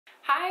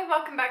Hi,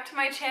 welcome back to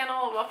my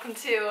channel. Welcome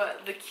to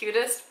the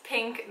cutest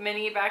pink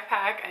mini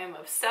backpack. I am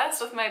obsessed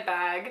with my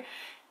bag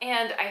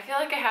and I feel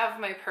like I have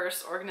my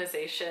purse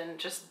organization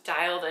just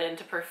dialed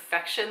into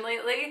perfection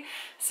lately.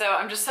 So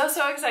I'm just so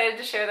excited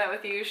to share that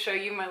with you, show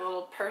you my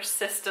little purse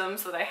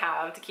systems that I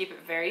have to keep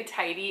it very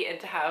tidy and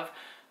to have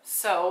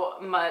so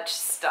much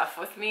stuff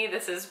with me.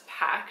 This is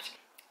packed.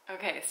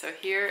 Okay, so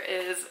here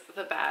is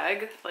the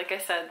bag. Like I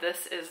said,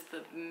 this is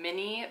the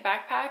mini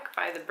backpack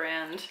by the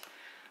brand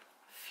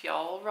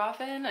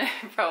Fjällräven. I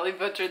probably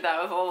butchered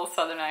that with a little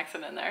southern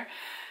accent in there.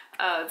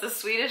 It's a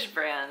Swedish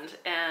brand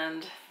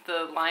and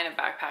the line of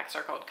backpacks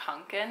are called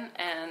Kanken,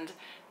 and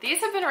these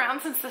have been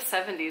around since the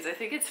 70s. I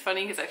think it's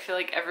funny because I feel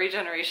like every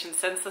generation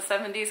since the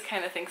 70s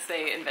kind of thinks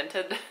they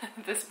invented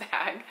this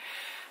bag,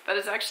 but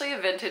it's actually a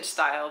vintage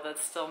style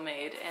that's still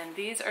made, and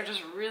these are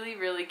just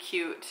really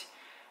cute,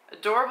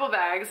 adorable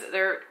bags.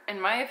 They're, in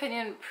my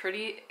opinion,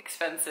 pretty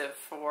expensive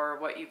for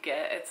what you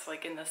get. It's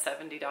like in the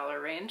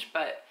 $70 range,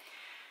 but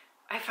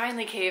I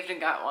finally caved and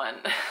got one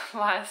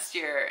last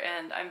year,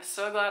 and I'm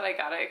so glad I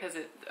got it because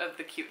of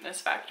the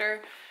cuteness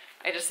factor.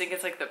 I just think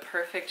it's like the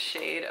perfect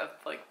shade of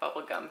like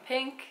bubblegum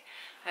pink.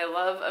 I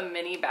love a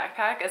mini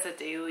backpack as a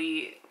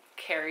daily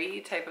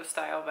carry type of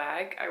style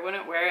bag. I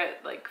wouldn't wear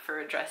it like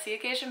for a dressy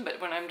occasion, but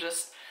when I'm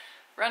just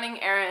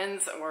running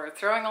errands or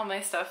throwing all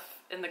my stuff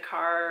in the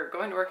car or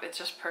going to work, it's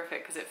just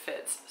perfect because it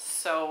fits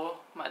so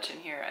much in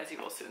here, as you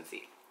will soon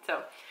see.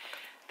 So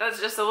that's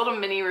just a little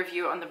mini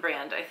review on the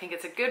brand. I think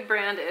it's a good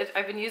brand.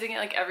 I've been using it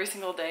like every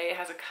single day. It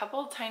has a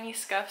couple tiny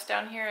scuffs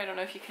down here. I don't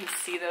know if you can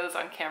see those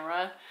on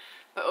camera,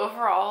 but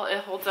overall it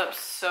holds up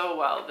so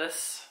well.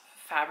 This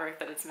fabric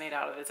that it's made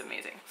out of is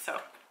amazing.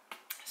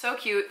 So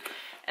cute.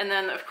 And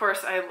then of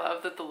course I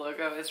love that the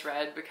logo is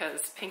red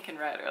because pink and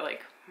red are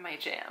like my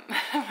jam,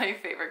 my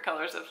favorite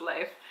colors of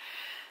life.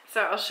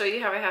 So I'll show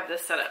you how I have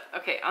this set up.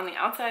 Okay, on the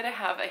outside I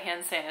have a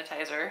hand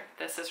sanitizer.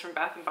 This is from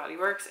Bath & Body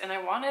Works, and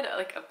I wanted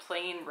like a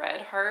plain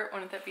red heart.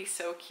 Wouldn't that be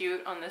so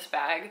cute on this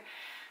bag?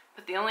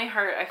 But the only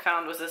heart I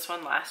found was this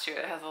one last year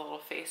that has a little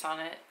face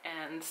on it,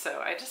 and so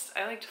I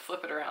like to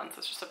flip it around, so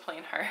it's just a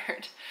plain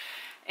heart.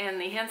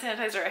 And the hand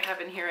sanitizer I have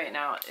in here right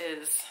now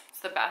is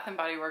the Bath &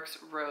 Body Works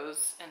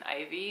Rose and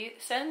Ivy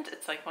scent.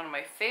 It's like one of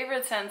my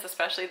favorite scents,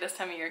 especially this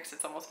time of year because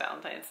it's almost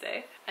Valentine's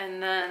Day.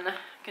 And then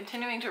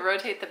continuing to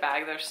rotate the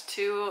bag, there's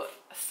two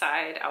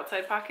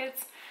outside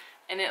pockets,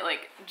 and it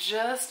like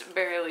just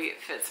barely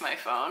fits my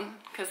phone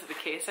because of the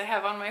case I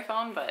have on my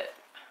phone, but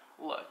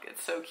look,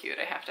 it's so cute.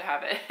 I have to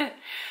have it.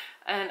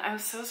 And I'm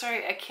so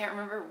sorry, I can't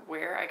remember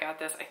where I got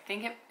this. I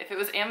think if it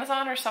was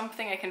Amazon or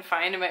something I can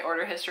find in my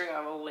order history,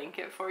 I will link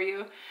it for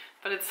you.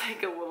 But it's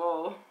like a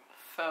little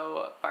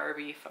faux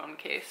Barbie phone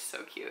case,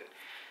 so cute.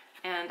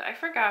 And I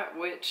forgot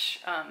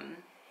which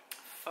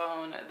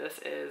phone this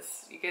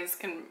is. You guys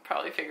can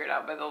probably figure it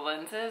out by the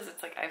lenses.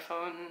 It's like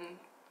iPhone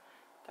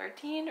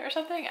 13 or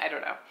something, I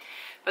don't know.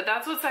 But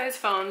that's what size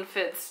phone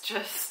fits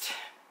just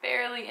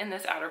barely in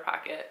this outer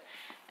pocket,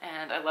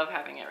 and I love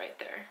having it right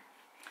there.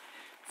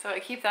 So I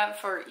keep that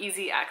for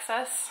easy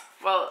access.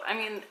 Well, I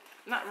mean,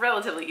 not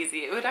relatively easy.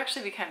 It would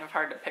actually be kind of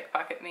hard to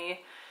pickpocket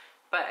me,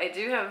 but I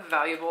do have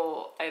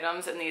valuable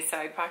items in these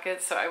side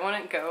pockets, so I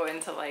wouldn't go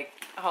into like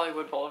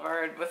Hollywood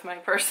Boulevard with my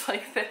purse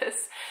like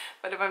this.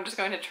 But if I'm just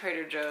going to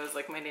Trader Joe's,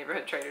 like my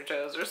neighborhood Trader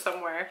Joe's or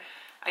somewhere,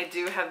 I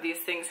do have these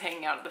things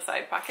hanging out of the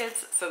side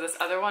pockets. So this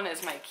other one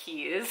is my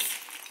keys.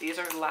 These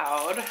are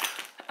loud,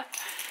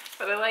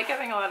 but I like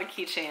having a lot of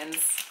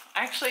keychains.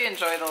 I actually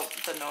enjoy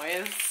the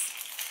noise.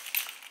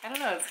 I don't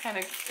know, it's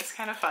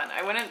kind of fun.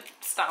 I wouldn't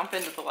stomp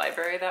into the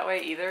library that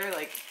way either.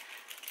 Like,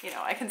 you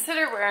know, I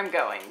consider where I'm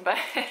going, but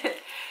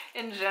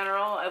in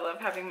general, I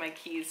love having my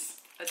keys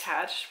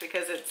attached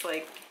because it's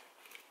like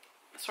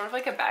sort of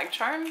like a bag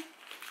charm.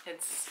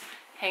 It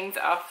hangs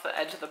off the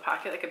edge of the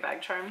pocket like a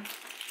bag charm.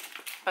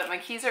 But my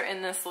keys are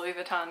in this Louis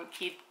Vuitton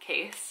key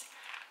case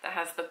that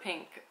has the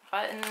pink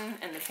button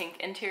and the pink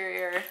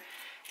interior.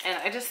 And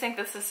I just think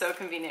this is so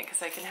convenient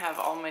because I can have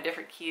all my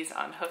different keys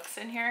on hooks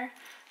in here.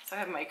 So I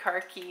have my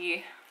car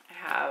key,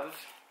 I have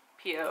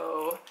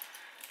PO,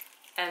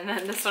 and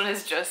then this one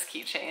is just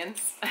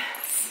keychains.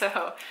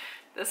 So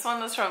this one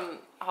was from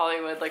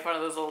Hollywood, like one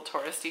of those little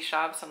touristy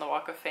shops on the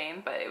Walk of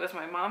Fame, but it was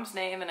my mom's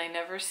name, and I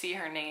never see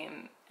her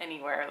name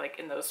anywhere, like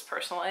in those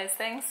personalized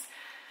things.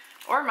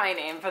 Or my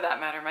name for that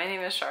matter. My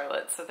name is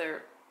Charlotte, so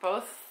they're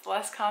both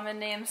less common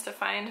names to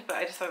find, but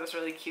I just thought it was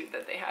really cute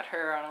that they had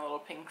her on a little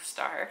pink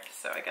star.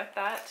 So I got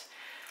that.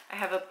 I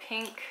have a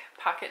pink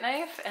pocket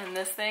knife, and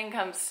this thing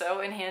comes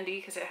so in handy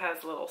because it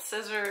has little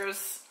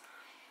scissors.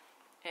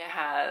 It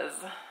has,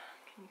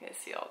 can you guys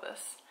see all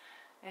this?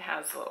 It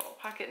has little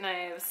pocket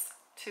knives,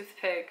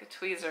 toothpick,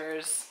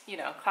 tweezers, you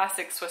know,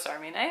 classic Swiss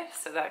Army knife,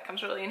 so that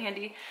comes really in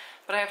handy.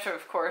 But I have to,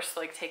 of course,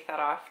 like take that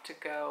off to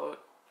go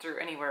through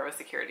anywhere with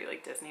security,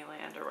 like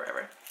Disneyland or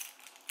wherever.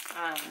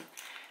 I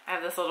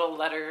have this little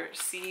letter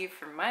C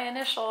for my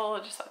initial.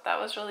 I just thought that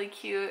was really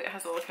cute. It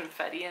has a little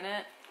confetti in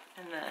it.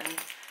 And then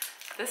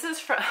This is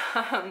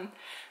from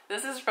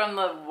this is from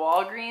the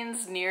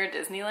Walgreens near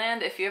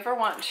Disneyland. If you ever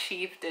want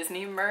cheap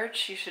Disney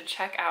merch, you should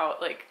check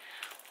out like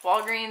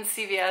Walgreens,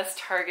 CVS,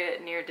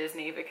 Target near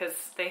Disney, because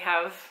they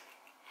have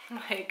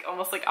like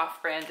almost like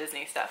off-brand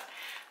Disney stuff.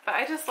 But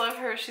I just love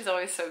her. She's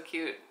always so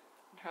cute.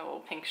 Her little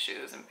pink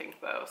shoes and pink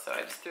bow. So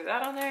I just threw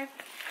that on there.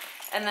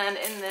 And then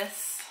in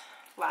this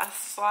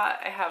last slot,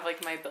 I have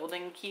like my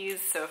building keys.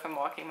 So if I'm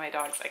walking my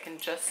dogs, I can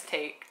just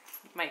take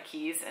my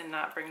keys and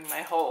not bring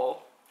my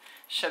whole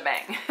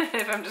shebang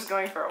if I'm just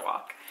going for a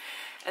walk.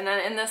 And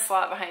then in this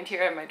slot behind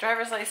here, I have my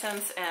driver's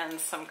license and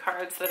some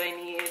cards that I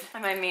need,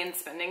 and my main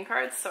spending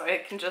cards. So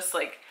I can just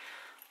like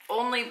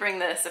only bring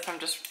this if I'm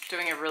just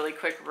doing a really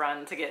quick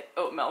run to get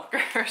oat milk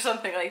or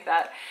something like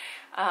that,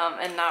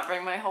 and not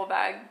bring my whole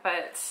bag.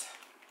 But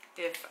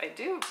if I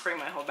do bring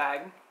my whole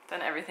bag,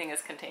 then everything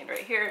is contained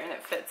right here and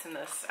it fits in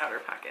this outer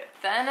pocket.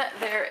 Then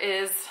there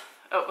is,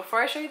 oh,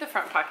 before I show you the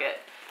front pocket,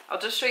 I'll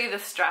just show you the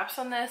straps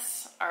on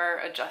this are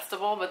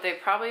adjustable, but they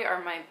probably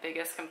are my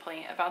biggest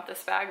complaint about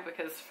this bag,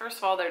 because first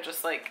of all, they're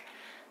just like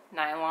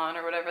nylon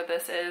or whatever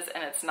this is,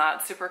 and it's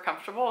not super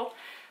comfortable.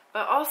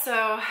 But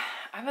also,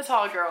 I'm a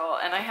tall girl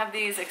and I have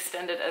these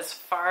extended as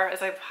far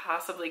as I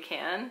possibly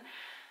can,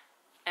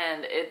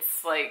 and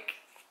it's like,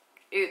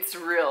 it's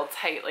real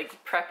tight,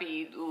 like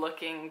preppy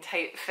looking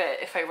tight fit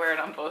if I wear it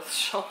on both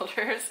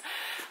shoulders.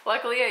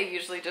 Luckily, I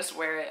usually just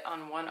wear it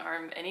on one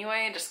arm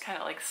anyway, just kind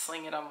of like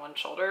sling it on one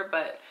shoulder,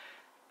 but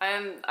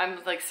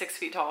I'm like 6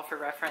 feet tall for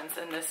reference,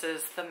 and this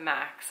is the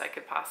max I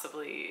could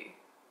possibly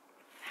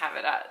have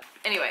it at.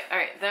 Anyway, all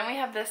right, then we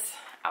have this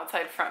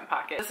outside front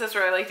pocket. This is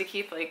where I like to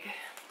keep like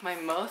my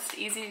most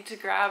easy to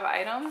grab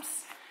items.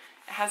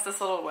 It has this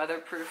little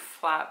weatherproof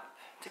flap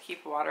to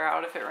keep water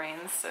out if it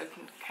rains, so you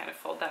can kind of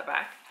fold that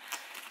back.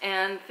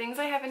 And things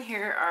I have in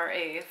here are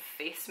a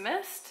face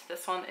mist.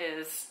 This one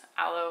is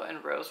aloe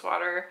and rose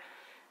water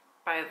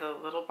by the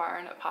Little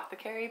Barn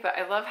Apothecary, but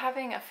I love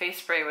having a face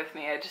spray with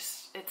me.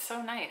 It's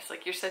so nice.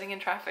 Like, you're sitting in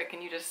traffic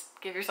and you just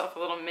give yourself a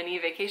little mini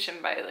vacation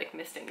by like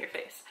misting your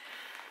face.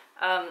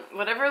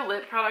 Whatever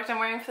lip product I'm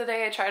wearing for the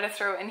day, I try to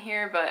throw in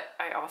here, but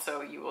I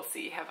also, you will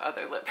see, have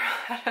other lip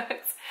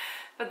products.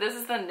 But this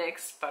is the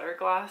NYX Butter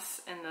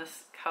Gloss in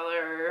this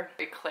color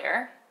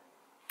Eclair.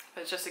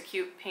 It's just a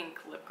cute pink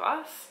lip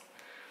gloss.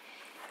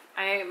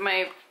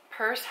 My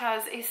purse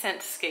has a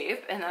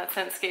Scentscape, and that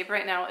Scentscape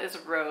right now is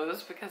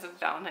rose because of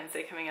Valentine's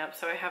Day coming up.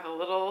 So I have a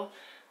little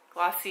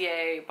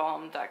Glossier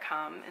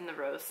Balm.com in the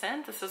rose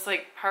scent. This is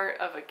like part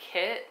of a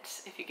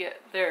kit. If you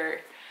get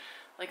their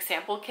like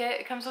sample kit,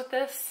 it comes with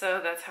this.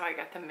 So that's how I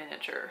got the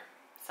miniature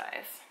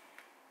size.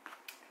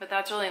 But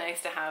that's really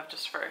nice to have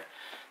just for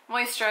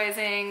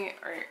moisturizing,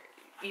 or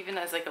even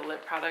as like a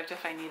lip product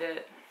if I need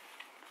it.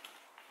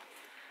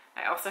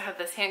 I also have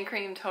this hand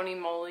cream Tony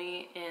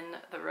Moly in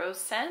the rose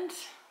scent,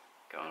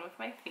 going with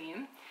my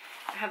theme.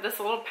 I have this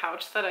little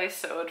pouch that I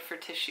sewed for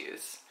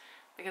tissues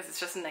because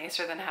it's just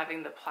nicer than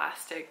having the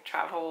plastic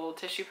travel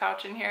tissue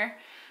pouch in here.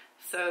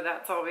 So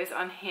that's always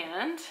on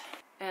hand.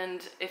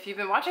 And if you've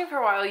been watching for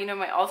a while, you know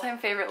my all-time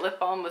favorite lip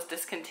balm was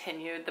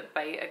discontinued, the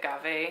Bite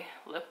Agave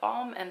lip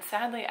balm. And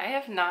sadly, I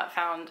have not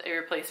found a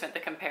replacement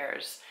that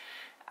compares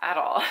at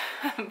all.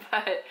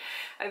 But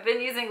I've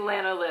been using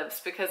Lano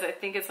Lips because I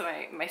think it's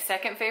my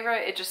second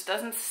favorite. It just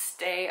doesn't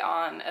stay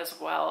on as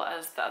well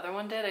as the other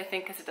one did, I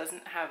think, because it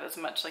doesn't have as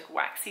much like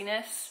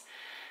waxiness.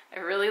 I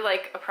really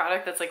like a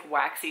product that's like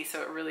waxy,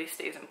 so it really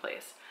stays in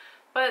place.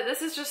 But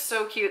this is just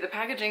so cute. The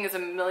packaging is a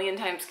million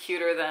times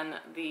cuter than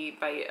the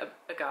Bite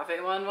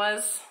Agave one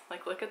was.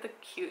 Like, look at the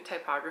cute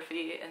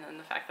typography, and then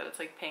the fact that it's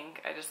like pink.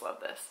 I just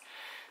love this.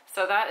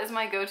 So that is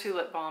my go-to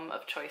lip balm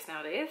of choice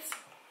nowadays.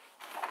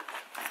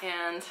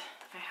 And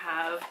I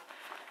have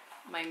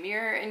my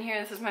mirror in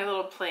here. This is my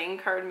little playing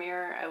card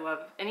mirror. I love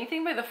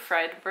anything by the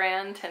Fred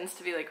brand, tends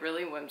to be like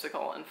really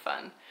whimsical and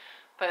fun.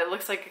 But it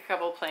looks like a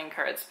couple playing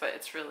cards, but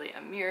it's really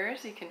a mirror,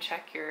 so you can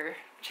check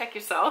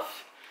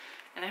yourself.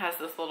 And it has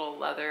this little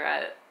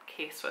leatherette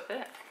case with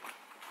it.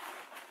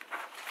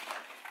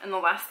 And the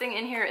last thing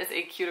in here is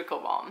a cuticle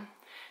balm.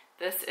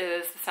 This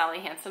is the Sally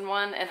Hansen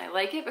one, and I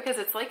like it because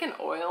it's like an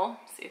oil.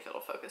 See if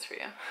it'll focus for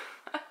you.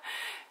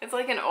 It's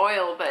like an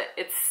oil, but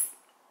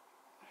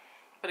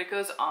it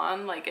goes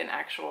on like an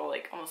actual,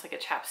 like almost like a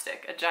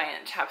chapstick, a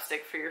giant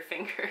chapstick for your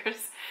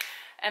fingers.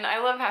 And I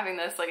love having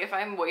this. Like, if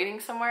I'm waiting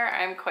somewhere,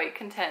 I'm quite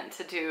content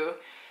to do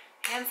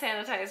hand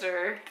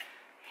sanitizer,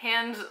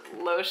 hand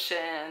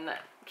lotion,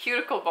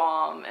 cuticle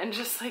balm, and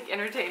just like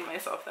entertain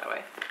myself that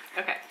way.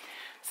 Okay,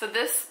 so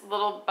this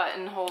little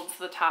button holds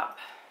the top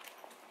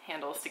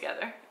handles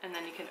together, and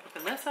then you can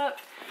open this up.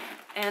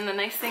 And the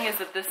nice thing is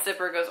that this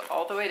zipper goes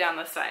all the way down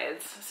the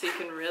sides, so you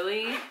can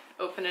really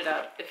open it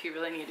up if you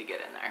really need to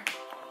get in there.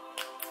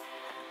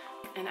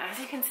 And as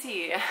you can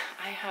see,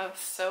 I have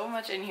so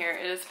much in here.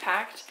 It is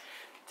packed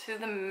to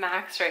the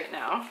max right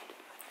now,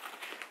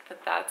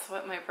 but that's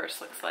what my purse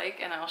looks like,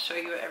 and I'll show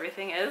you what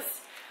everything is.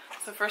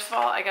 So first of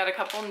all, I got a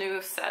couple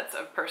new sets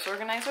of purse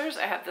organizers.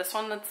 I have this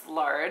one that's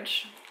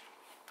large,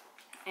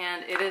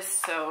 and it is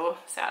so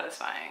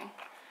satisfying.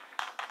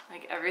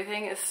 Like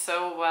everything is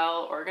so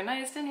well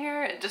organized in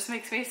here. It just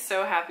makes me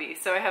so happy.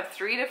 So I have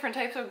 3 different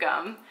types of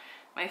gum.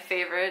 My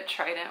favorite,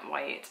 Trident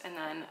White, and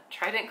then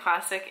Trident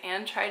Classic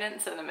and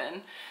Trident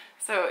Cinnamon.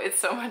 So it's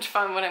so much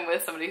fun when I'm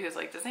with somebody who's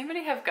like, does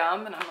anybody have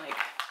gum? And I'm like,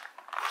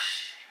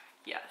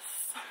 yes.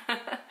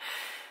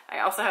 I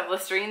also have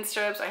Listerine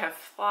strips, I have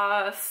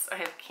floss, I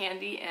have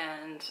candy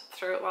and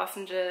throat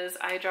lozenges,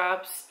 eye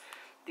drops.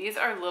 These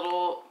are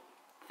little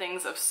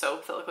things of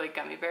soap that look like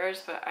gummy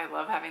bears, but I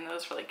love having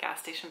those for like gas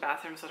station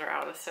bathrooms that are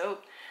out of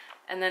soap.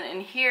 And then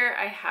in here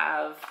I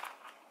have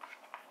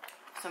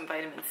some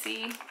vitamin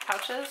C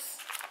pouches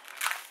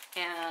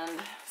and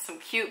some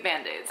cute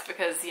band-aids,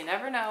 because you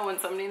never know when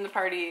somebody in the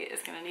party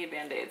is gonna need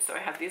band-aids. So I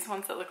have these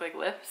ones that look like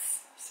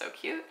lips, so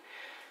cute.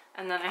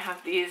 And then I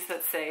have these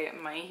that say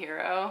My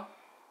Hero,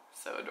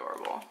 so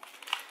adorable.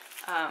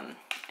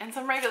 And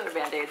some regular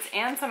band-aids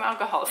and some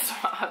alcohol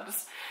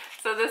swabs.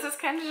 So this is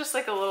kind of just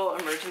like a little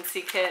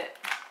emergency kit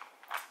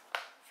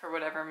for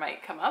whatever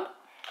might come up.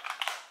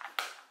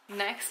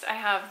 Next, I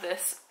have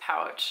this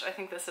pouch. I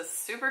think this is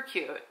super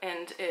cute,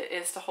 and it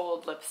is to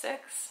hold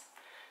lipsticks.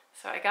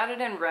 So I got it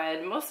in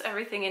red. Most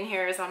everything in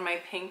here is on my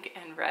pink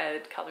and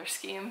red color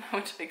scheme,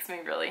 which makes me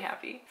really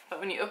happy. But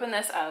when you open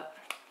this up,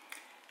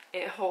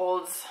 it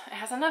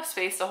has enough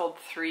space to hold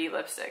 3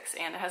 lipsticks,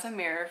 and it has a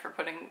mirror for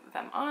putting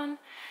them on.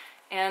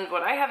 And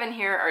what I have in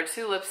here are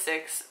 2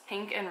 lipsticks,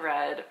 pink and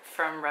red,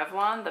 from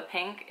Revlon. The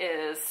pink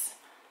is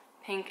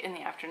Pink in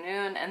the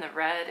Afternoon, and the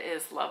red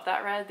is Love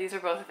That Red. These are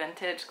both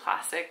vintage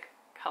classic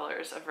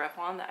colors of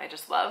Revlon that I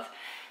just love.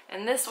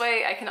 And this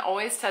way I can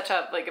always touch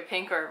up like a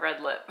pink or a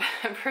red lip.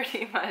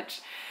 Pretty much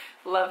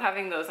love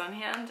having those on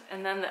hand.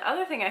 And then the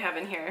other thing I have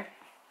in here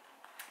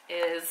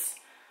is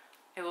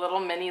a little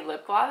mini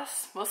lip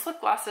gloss. Most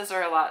lip glosses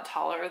are a lot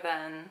taller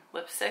than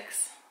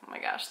lipsticks. Oh my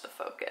gosh, the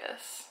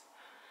focus.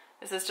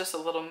 This is just a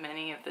little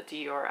mini of the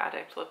Dior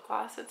Addict lip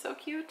gloss. It's so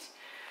cute.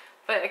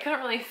 But I couldn't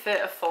really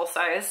fit a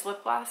full-size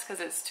lip gloss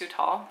because it's too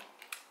tall.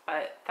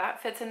 But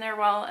that fits in there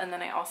well. And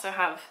then I also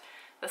have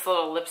this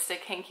little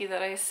lipstick hanky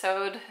that I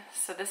sewed.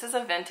 So this is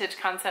a vintage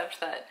concept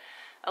that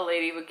a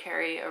lady would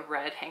carry a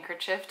red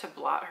handkerchief to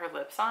blot her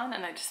lips on.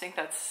 And I just think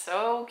that's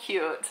so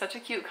cute. Such a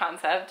cute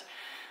concept.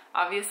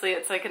 Obviously,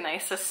 it's like a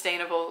nice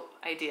sustainable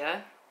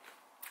idea.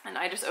 And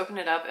I just open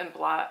it up and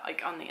blot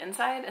like on the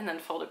inside and then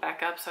fold it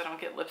back up so I don't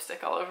get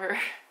lipstick all over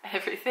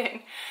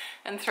everything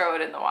and throw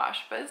it in the wash.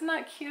 But isn't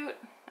that cute?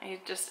 I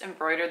just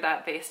embroidered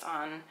that based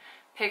on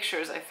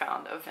pictures I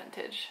found of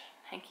vintage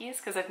hankies,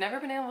 because I've never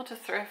been able to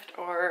thrift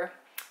or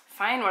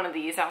find one of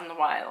these out in the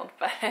wild,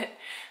 but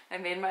I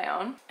made my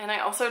own. And I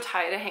also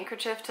tied a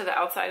handkerchief to the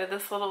outside of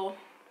this little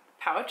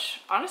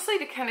pouch, honestly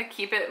to kind of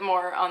keep it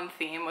more on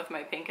theme with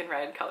my pink and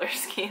red color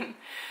scheme.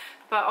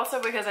 But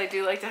also because I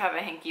do like to have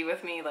a hanky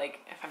with me, like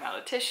if I'm out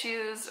of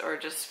tissues or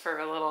just for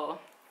a little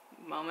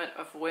moment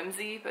of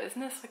whimsy. But isn't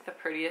this like the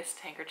prettiest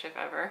handkerchief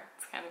ever?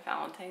 It's kind of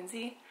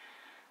Valentine's-y.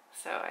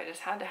 So I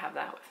just had to have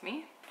that with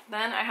me.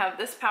 Then I have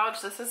this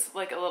pouch. This is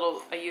like a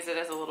little, I use it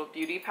as a little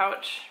beauty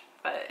pouch,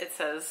 but it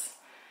says,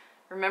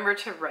 remember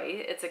to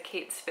write. It's a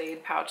Kate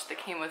Spade pouch that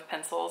came with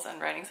pencils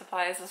and writing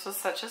supplies. This was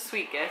such a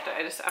sweet gift.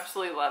 I just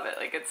absolutely love it.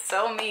 Like it's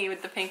so me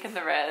with the pink and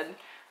the red.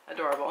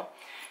 Adorable.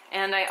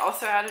 And I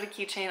also added a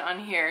keychain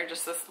on here,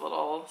 just this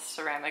little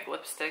ceramic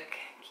lipstick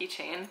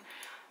keychain.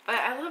 But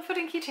I love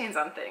putting keychains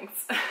on things.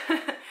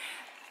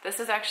 This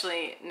is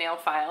actually nail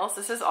files.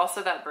 This is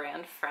also that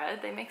brand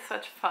Fred. They make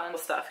such fun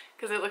stuff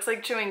because it looks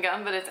like chewing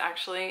gum, but it's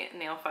actually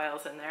nail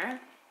files in there.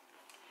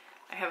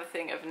 I have a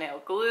thing of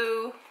nail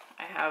glue.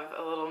 I have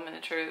a little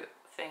miniature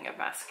thing of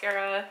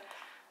mascara,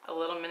 a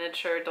little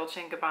miniature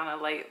Dolce &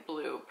 Gabbana light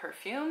blue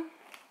perfume.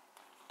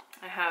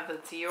 I have the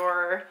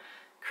Dior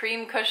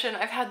cream cushion.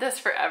 I've had this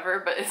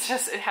forever, but it's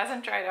just, it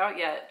hasn't dried out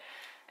yet.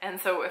 And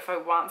so if I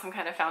want some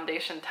kind of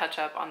foundation touch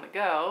up on the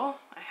go,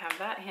 I have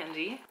that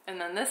handy.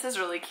 And then this is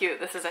really cute.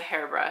 This is a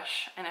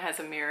hairbrush and it has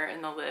a mirror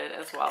in the lid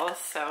as well.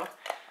 So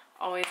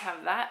always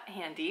have that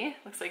handy.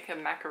 Looks like a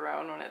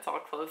macaron when it's all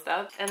closed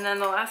up. And then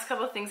the last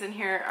couple of things in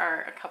here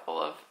are a couple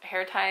of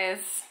hair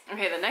ties.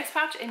 Okay, the next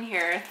pouch in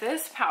here,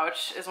 this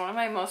pouch is one of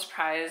my most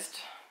prized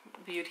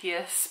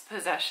beauteous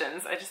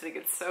possessions. I just think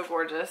it's so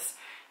gorgeous.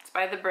 It's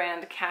by the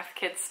brand Kath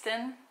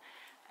Kidston,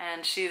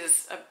 and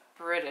she's a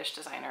British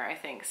designer, I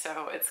think,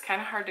 so it's kind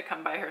of hard to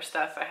come by her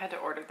stuff. I had to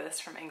order this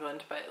from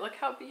England, but look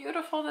how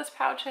beautiful this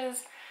pouch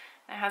is.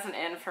 It has an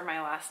N for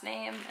my last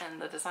name,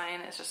 and the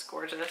design is just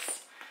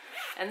gorgeous.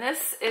 And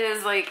this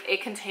is like a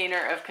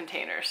container of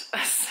containers.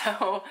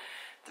 So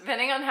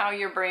depending on how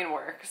your brain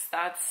works,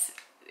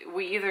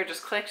 we either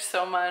just clicked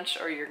so much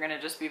or you're gonna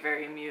just be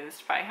very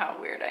amused by how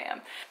weird I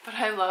am. But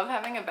I love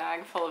having a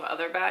bag full of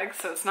other bags,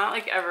 so it's not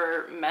like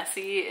ever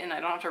messy and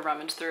I don't have to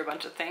rummage through a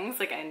bunch of things.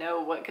 Like I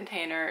know what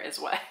container is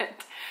what.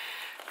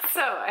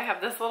 So I have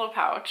this little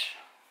pouch.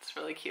 It's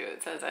really cute.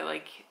 It says, I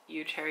like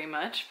you cherry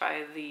much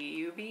by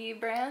the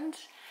UB brand.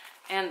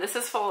 And this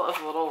is full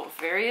of little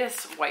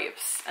various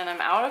wipes. And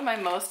I'm out of my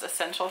most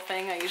essential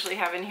thing I usually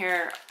have in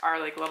here are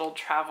like little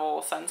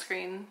travel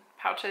sunscreen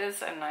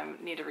pouches, and I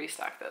need to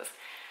restock those.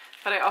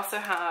 But I also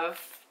have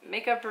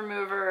makeup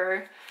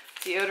remover,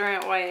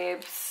 deodorant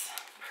wipes,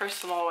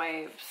 personal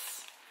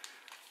wipes,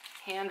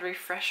 hand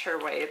refresher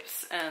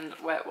wipes, and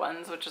wet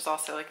ones, which is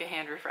also like a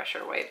hand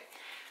refresher wipe.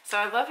 So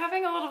I love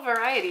having a little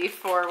variety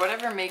for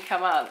whatever may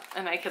come up,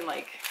 and I can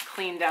like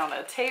clean down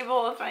a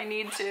table if I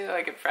need to.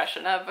 I can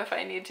freshen up if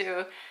I need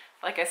to.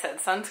 Like I said,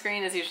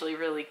 sunscreen is usually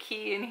really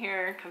key in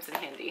here, comes in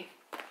handy.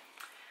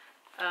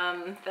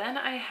 Then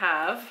I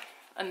have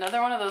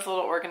another one of those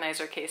little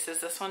organizer cases.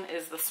 This one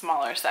is the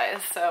smaller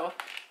size. So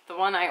the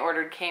one I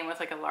ordered came with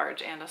like a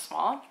large and a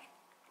small.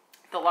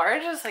 The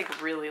large is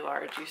like really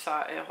large. You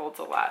saw it holds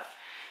a lot.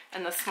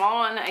 And the small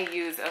one I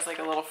use as like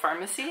a little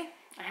pharmacy.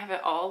 I have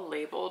it all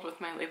labeled with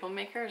my label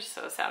maker,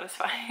 so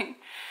satisfying.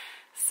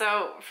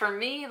 So for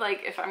me,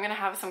 like if I'm gonna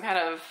have some kind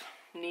of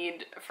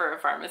need for a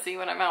pharmacy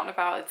when I'm out and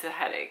about, it's a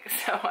headache.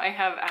 So I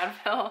have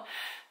Advil,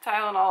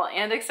 Tylenol,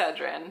 and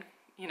Excedrin,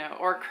 you know,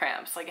 or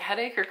cramps. Like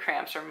headache or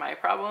cramps are my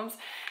problems.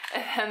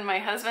 And my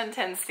husband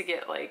tends to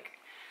get like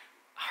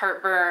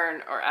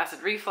heartburn or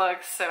acid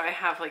reflux, so I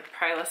have like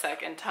Prilosec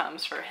and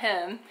Tums for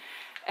him.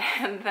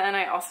 And then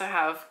I also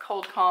have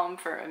Cold Calm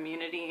for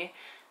immunity,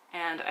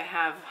 and I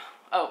have,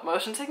 oh,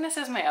 motion sickness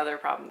is my other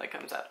problem that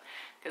comes up.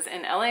 Because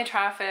in LA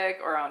traffic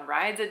or on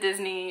rides at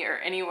Disney or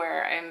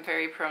anywhere, I am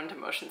very prone to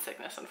motion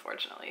sickness,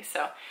 unfortunately.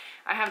 So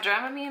I have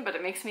Dramamine, but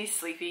it makes me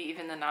sleepy,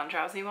 even the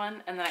non-drowsy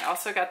one. And then I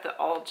also got the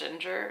all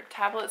ginger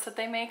tablets that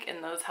they make,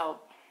 and those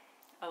help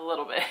a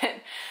little bit.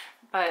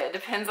 But it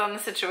depends on the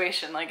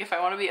situation. Like if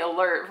I want to be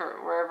alert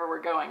for wherever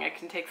we're going, I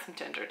can take some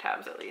ginger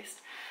tabs at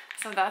least.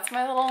 So that's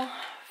my little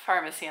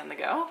pharmacy on the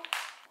go.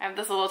 I have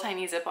this little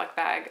tiny Ziploc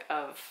bag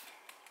of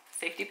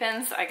safety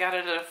pins. I got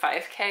it at a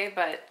 5K,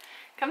 but it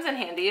comes in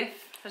handy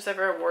if there's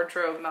ever a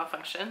wardrobe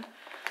malfunction.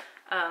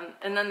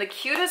 And then the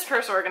cutest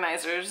purse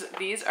organizers,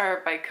 these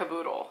are by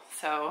Caboodle.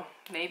 So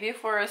maybe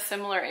if we're a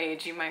similar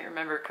age, you might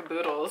remember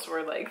Caboodles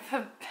were like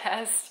the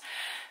best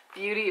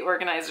beauty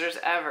organizers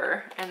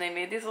ever. And they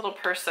made these little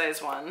purse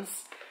size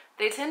ones.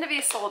 They tend to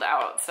be sold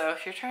out, so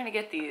if you're trying to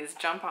get these,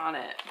 jump on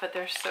it. But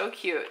they're so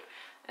cute.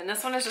 And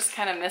this one is just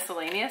kind of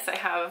miscellaneous. I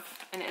have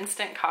an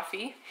instant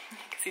coffee,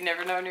 because you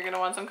never know when you're gonna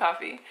want some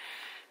coffee.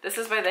 This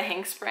is by the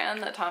Hanks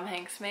brand that Tom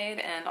Hanks made,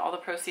 and all the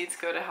proceeds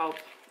go to help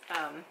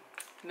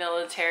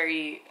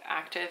military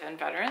active and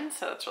veterans,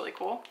 so that's really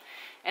cool.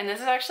 And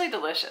this is actually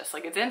delicious.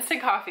 Like, it's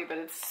instant coffee, but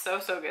it's so,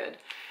 so good.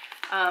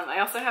 I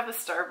also have a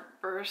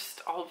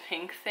Starburst all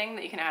pink thing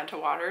that you can add to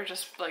water,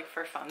 just like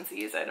for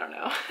funsies, I don't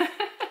know.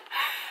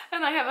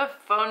 And I have a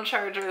phone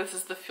charger. This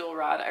is the fuel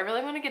rod. I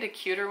really want to get a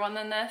cuter one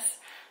than this,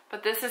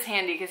 but this is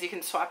handy because you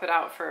can swap it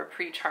out for a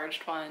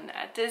pre-charged one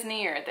at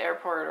Disney or at the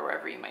airport or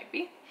wherever you might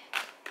be.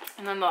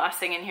 And then the last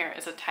thing in here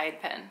is a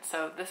Tide pen.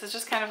 So this is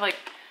just kind of like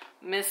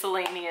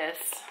miscellaneous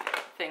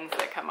things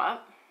that come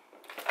up.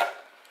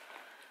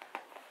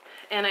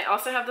 And I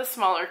also have the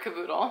smaller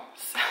Caboodle.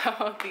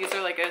 So these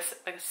are like a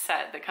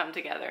set that come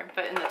together.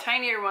 But in the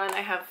tinier one,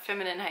 I have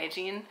feminine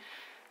hygiene.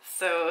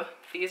 So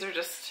these are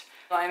just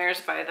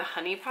liners by the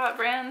Honey Pot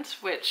brand,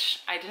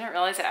 which I didn't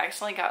realize I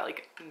accidentally got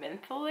like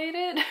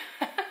mentholated.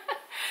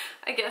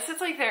 I guess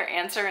it's like their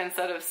answer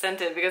instead of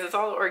scented, because it's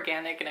all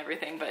organic and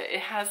everything, but it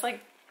has like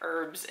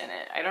herbs in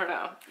it. I don't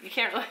know. You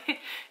can't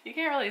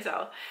really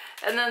tell.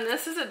 And then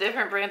this is a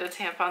different brand of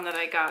tampon that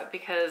I got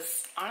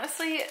because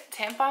honestly,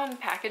 tampon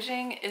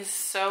packaging is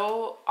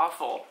so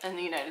awful in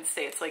the United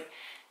States. Like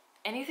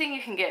anything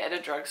you can get at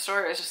a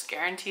drugstore is just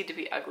guaranteed to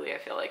be ugly, I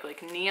feel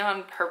like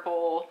neon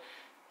purple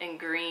and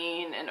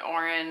green and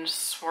orange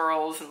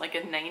swirls and like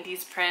a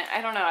 90s print.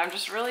 I don't know. I'm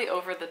just really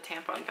over the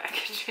tampon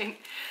packaging.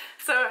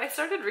 So I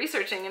started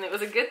researching, and it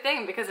was a good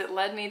thing because it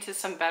led me to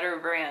some better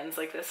brands.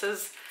 Like this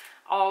is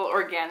all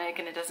organic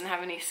and it doesn't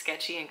have any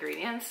sketchy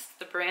ingredients.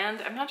 The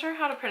brand, I'm not sure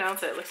how to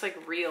pronounce it. It looks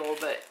like Real,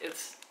 but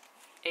it's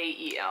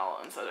A-E-L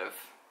instead of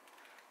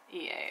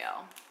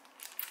E-A-L.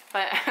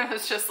 But I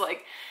was just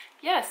like,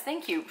 yes,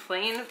 thank you.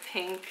 Plain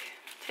pink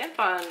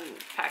tampon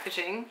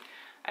packaging.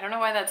 I don't know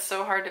why that's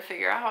so hard to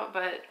figure out,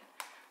 but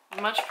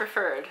much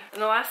preferred.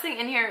 And the last thing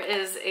in here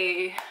is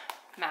a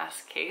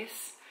mask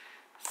case.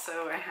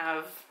 So I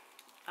have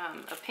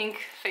a pink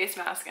face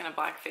mask and a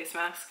black face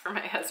mask for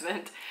my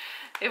husband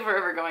if we're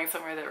ever going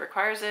somewhere that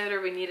requires it or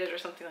we need it or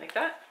something like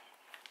that.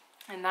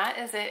 And that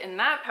is it in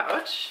that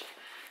pouch.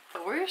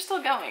 But we're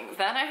still going.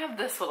 Then I have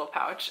this little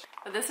pouch.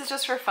 But this is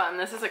just for fun.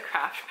 This is a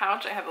craft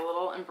pouch. I have a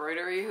little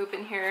embroidery hoop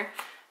in here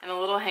and a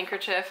little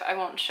handkerchief. I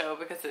won't show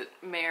because it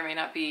may or may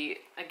not be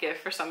a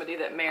gift for somebody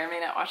that may or may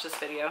not watch this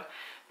video.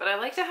 But I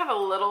like to have a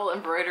little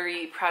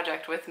embroidery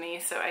project with me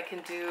so I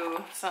can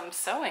do some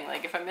sewing,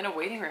 like if I'm in a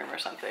waiting room or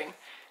something.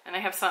 And I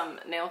have some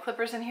nail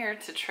clippers in here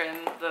to trim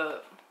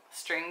the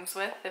strings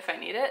with if I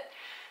need it.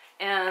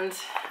 And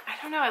I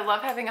don't know, I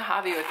love having a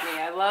hobby with me.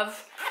 I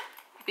love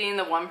being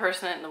the one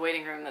person in the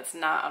waiting room that's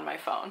not on my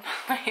phone.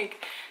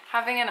 Like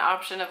having an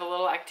option of a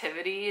little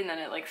activity, and then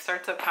it like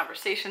starts up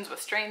conversations with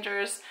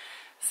strangers.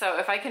 So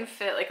if I can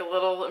fit like a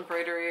little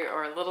embroidery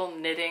or a little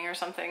knitting or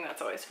something,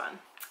 that's always fun.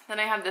 Then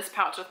I have this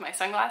pouch with my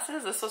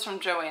sunglasses. This was from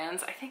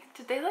Joann's. I think,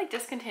 did they like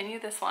discontinue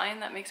this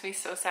line? That makes me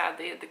so sad.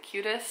 They had the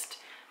cutest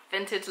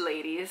vintage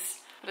ladies.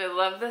 But I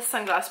love this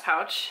sunglass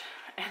pouch,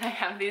 and I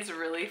have these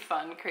really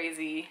fun,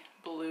 crazy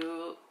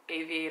blue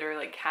aviator,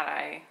 like cat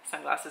eye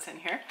sunglasses in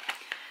here.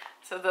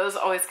 So those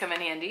always come in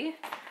handy.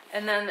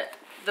 And then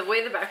the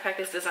way the backpack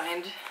is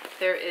designed,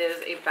 there is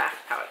a back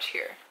pouch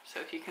here. So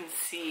if you can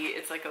see,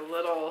 it's like a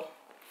little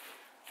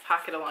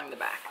pocket along the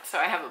back. So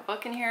I have a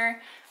book in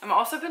here. I've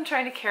also been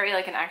trying to carry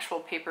like an actual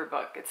paper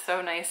book. It's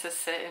so nice to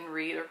sit and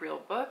read a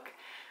real book.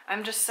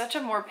 I'm just such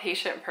a more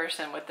patient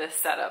person with this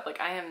setup. Like,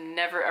 I am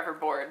never ever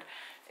bored.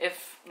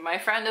 If my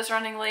friend is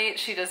running late,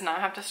 she does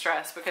not have to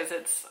stress, because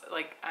it's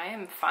like, I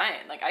am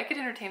fine. Like, I could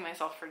entertain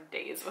myself for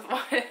days with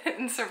one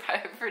and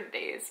survive for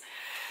days.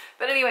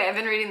 But anyway, I've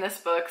been reading this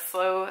book,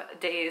 Slow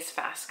Days,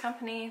 Fast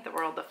Company, The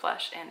World, the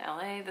Flesh, and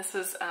LA. This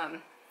was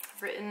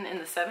written in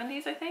the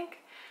 70s, I think.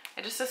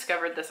 I just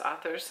discovered this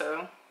author,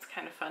 so it's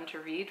kind of fun to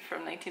read,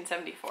 from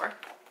 1974.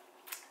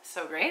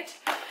 So great.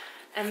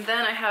 And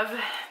then I have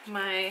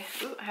my,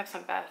 I have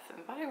some Bath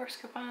and Body Works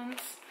coupons.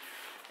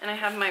 And I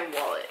have my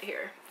wallet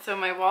here. So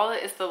my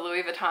wallet is the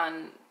Louis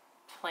Vuitton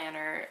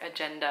Planner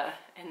Agenda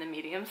in the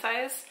medium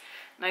size.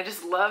 And I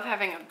just love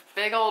having a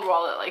big old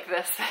wallet like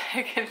this that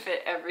I can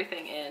fit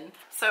everything in.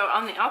 So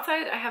on the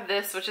outside, I have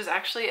this, which is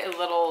actually a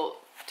little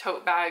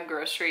tote bag,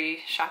 grocery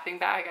shopping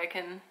bag I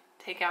can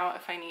take out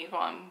if I need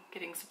while I'm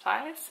getting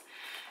supplies.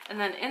 And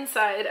then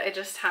inside, I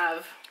just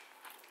have,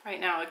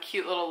 right now, a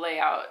cute little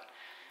layout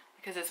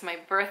because it's my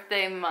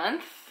birthday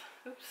month.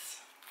 Oops.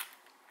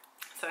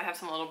 So I have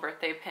some little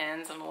birthday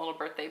pins and a little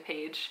birthday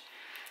page.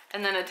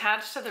 And then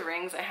attached to the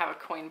rings, I have a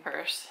coin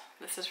purse.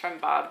 This is from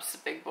Bob's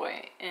Big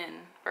Boy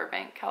in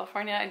Burbank,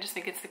 California. I just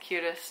think it's the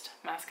cutest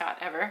mascot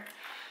ever.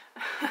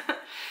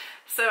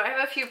 So I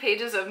have a few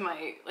pages of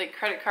my like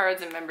credit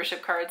cards and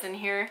membership cards in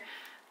here.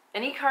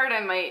 Any card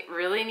I might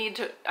really need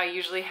to, I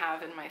usually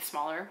have in my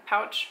smaller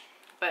pouch.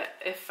 But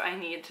if I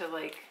need to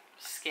like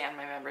scan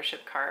my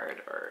membership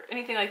card or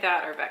anything like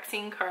that, or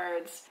vaccine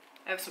cards,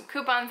 I have some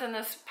coupons in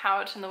this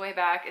pouch in the way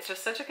back. It's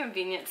just such a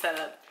convenient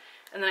setup.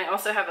 And then I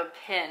also have a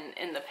pin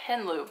in the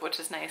pin loop, which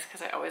is nice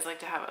because I always like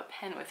to have a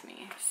pen with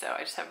me. So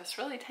I just have this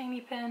really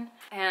tiny pin.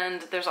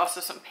 And there's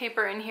also some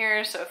paper in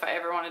here, so if I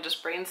ever want to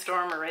just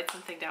brainstorm or write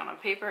something down on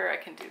paper, I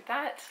can do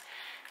that.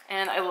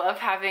 And I love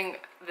having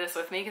this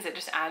with me because it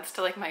just adds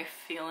to like my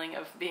feeling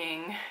of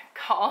being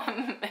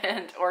calm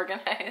and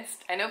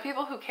organized. I know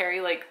people who carry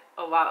like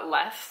a lot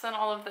less than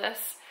all of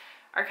this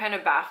are kind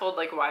of baffled,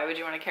 like, why would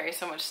you want to carry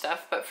so much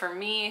stuff? But for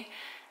me,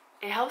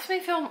 it helps me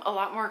feel a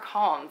lot more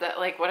calm, that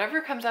like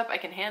whatever comes up, I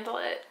can handle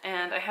it.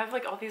 And I have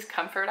like all these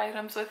comfort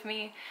items with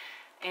me.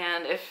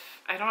 And if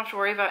I don't have to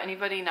worry about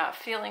anybody not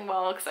feeling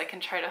well, because I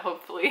can try to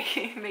hopefully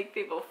make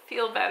people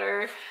feel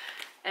better.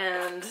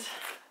 And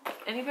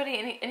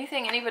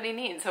anything anybody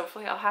needs,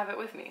 hopefully I'll have it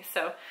with me.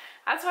 So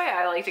that's why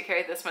I like to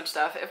carry this much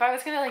stuff. If I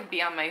was gonna like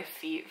be on my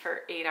feet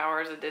for 8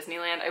 hours at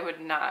Disneyland, I would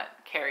not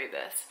carry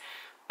this.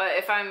 But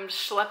if I'm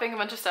schlepping a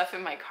bunch of stuff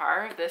in my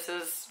car, this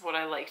is what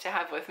I like to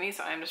have with me,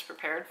 so I'm just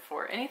prepared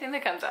for anything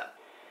that comes up.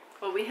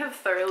 Well, we have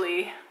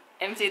thoroughly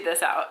emptied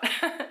this out.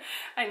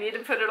 I need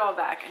to put it all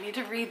back. I need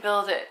to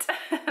rebuild it.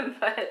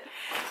 But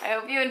I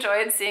hope you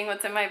enjoyed seeing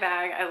what's in my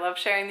bag. I love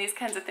sharing these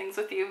kinds of things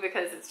with you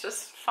because it's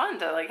just fun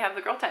to like have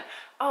the girl time.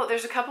 Oh,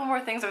 there's a couple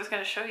more things I was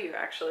going to show you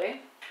actually.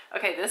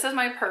 Okay, this is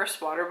my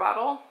purse water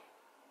bottle.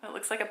 It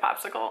looks like a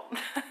popsicle.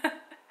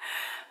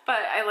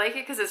 But I like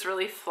it because it's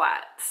really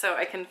flat, so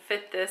I can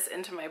fit this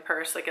into my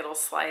purse, like it'll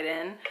slide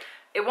in.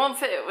 It won't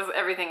fit with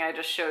everything I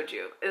just showed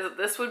you.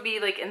 This would be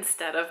like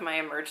instead of my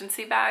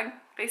emergency bag,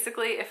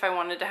 basically, if I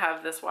wanted to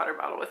have this water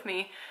bottle with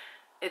me.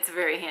 It's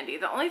very handy.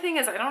 The only thing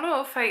is I don't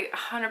know if I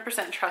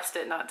 100% trust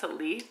it not to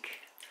leak.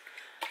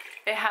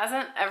 It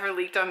hasn't ever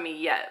leaked on me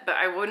yet, but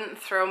I wouldn't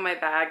throw my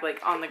bag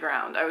like on the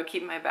ground. I would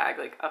keep my bag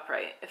like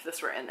upright if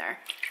this were in there,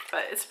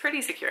 but it's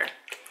pretty secure.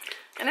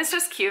 And it's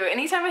just cute.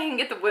 Anytime I can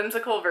get the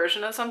whimsical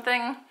version of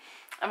something,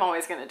 I'm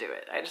always gonna do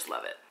it. I just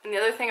love it. And the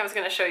other thing I was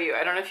gonna show you,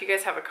 I don't know if you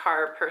guys have a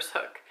car purse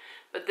hook,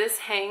 but this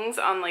hangs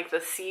on like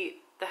the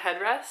seat, the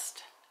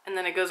headrest, and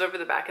then it goes over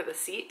the back of the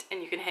seat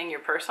and you can hang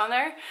your purse on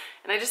there.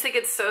 And I just think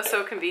it's so,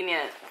 so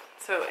convenient.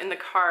 So in the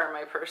car,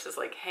 my purse is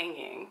like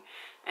hanging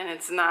and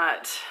it's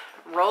not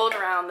rolled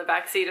around the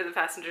back seat or the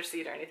passenger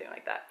seat or anything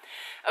like that.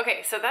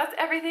 Okay, so that's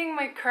everything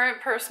my current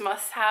purse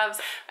must-haves.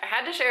 I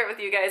had to share it with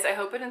you guys. I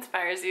hope it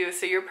inspires you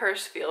so your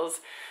purse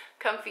feels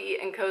comfy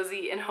and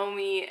cozy and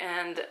homey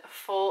and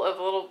full of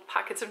little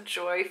pockets of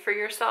joy for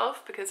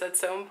yourself, because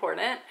that's so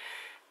important.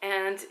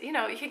 And you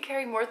know, you can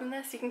carry more than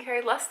this, you can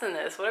carry less than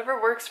this,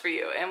 whatever works for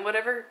you and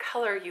whatever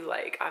color you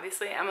like.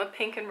 Obviously, I'm a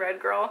pink and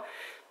red girl,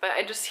 but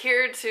I'm just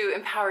here to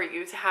empower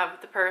you to have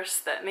the purse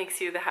that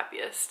makes you the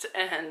happiest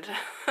and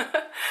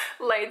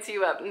lights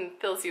you up and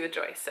fills you with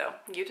joy. So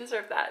you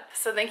deserve that.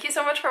 So thank you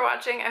so much for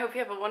watching. I hope you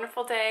have a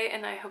wonderful day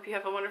and I hope you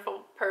have a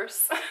wonderful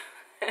purse.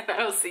 And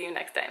I will see you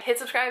next time. Hit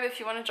subscribe if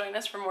you want to join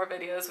us for more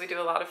videos. We do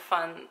a lot of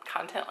fun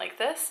content like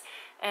this,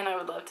 and I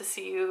would love to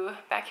see you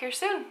back here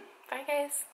soon. Bye guys.